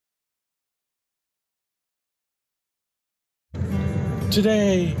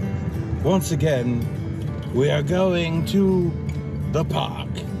Today, once again, we are going to the park.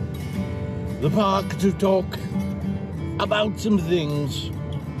 The park to talk about some things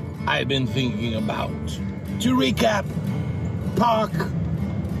I've been thinking about. To recap, park,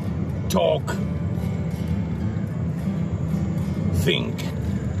 talk, think.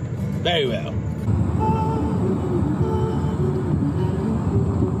 Very well.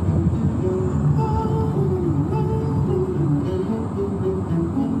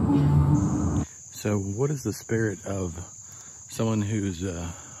 So what is the spirit of someone who's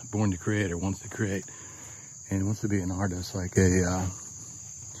born to create or wants to create and wants to be an artist, like a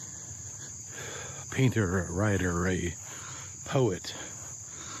painter, a writer, a poet,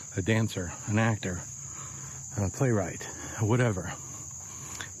 a dancer, an actor, a playwright, whatever?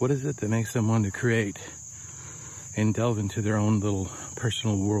 What is it that makes them want to create and delve into their own little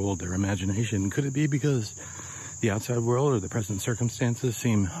personal world, their imagination? Could it be because the outside world or the present circumstances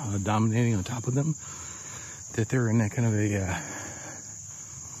seem dominating on top of them, that they're in that kind of a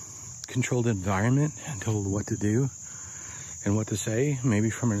controlled environment and told what to do and what to say? Maybe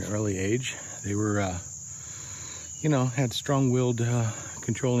from an early age they were had strong-willed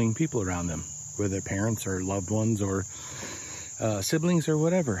controlling people around them, whether their parents or loved ones or siblings or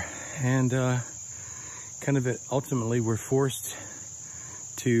whatever, and kind of ultimately were forced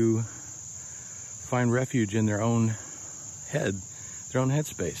to find refuge in their own head, their own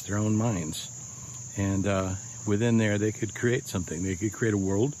headspace, their own minds. And within there, they could create something. They could create a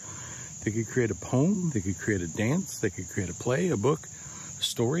world. They could create a poem. They could create a dance. They could create a play, a book, a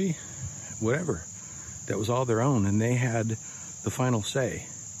story, whatever. That was all their own. And they had the final say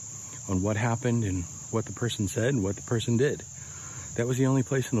on what happened and what the person said and what the person did. That was the only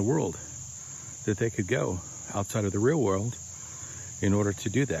place in the world that they could go outside of the real world in order to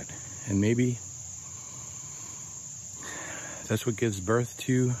do that. And maybe that's what gives birth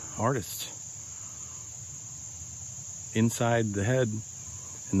to artists. Inside the head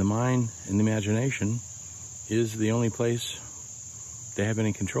and the mind and the imagination is the only place they have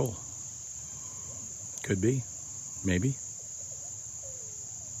any control. Could be. Maybe.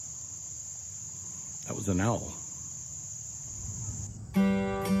 That was an owl.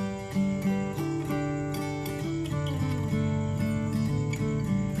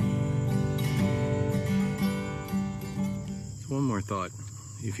 One more thought.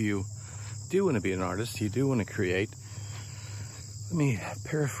 If you do want to be an artist, you do want to create, let me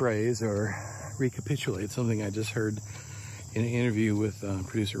paraphrase or recapitulate something I just heard in an interview with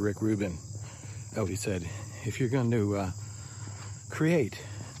producer Rick Rubin. Oh, he said, if you're going to create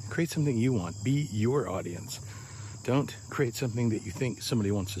something you want. Be your audience. Don't create something that you think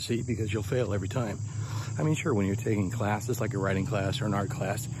somebody wants to see, because you'll fail every time. I mean, sure, when you're taking classes like a writing class or an art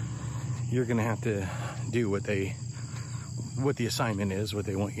class, you're going to have to do what the assignment is, what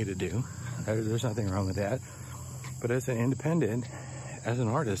they want you to do. There's nothing wrong with that. But as an independent, as an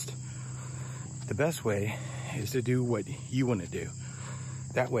artist, the best way is to do what you want to do.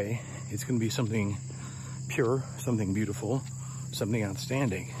 That way, it's going to be something pure, something beautiful, something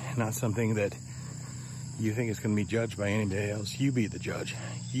outstanding, not something that you think is going to be judged by anybody else. You be the judge.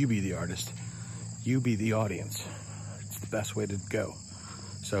 You be the artist. You be the audience. It's the best way to go.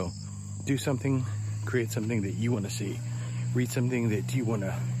 So, do something, create something that you want to see. Read something that you want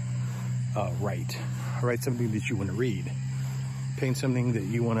to write. Write something that you want to read. Paint something that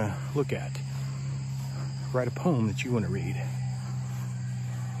you want to look at. Write a poem that you want to read.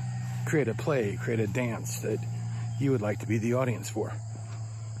 Create a play, create a dance that you would like to be the audience for.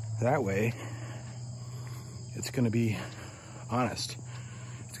 That way, it's going to be honest.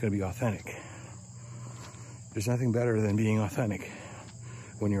 It's going to be authentic. There's nothing better than being authentic.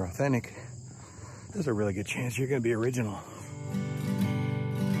 When you're authentic, there's a really good chance you're going to be original.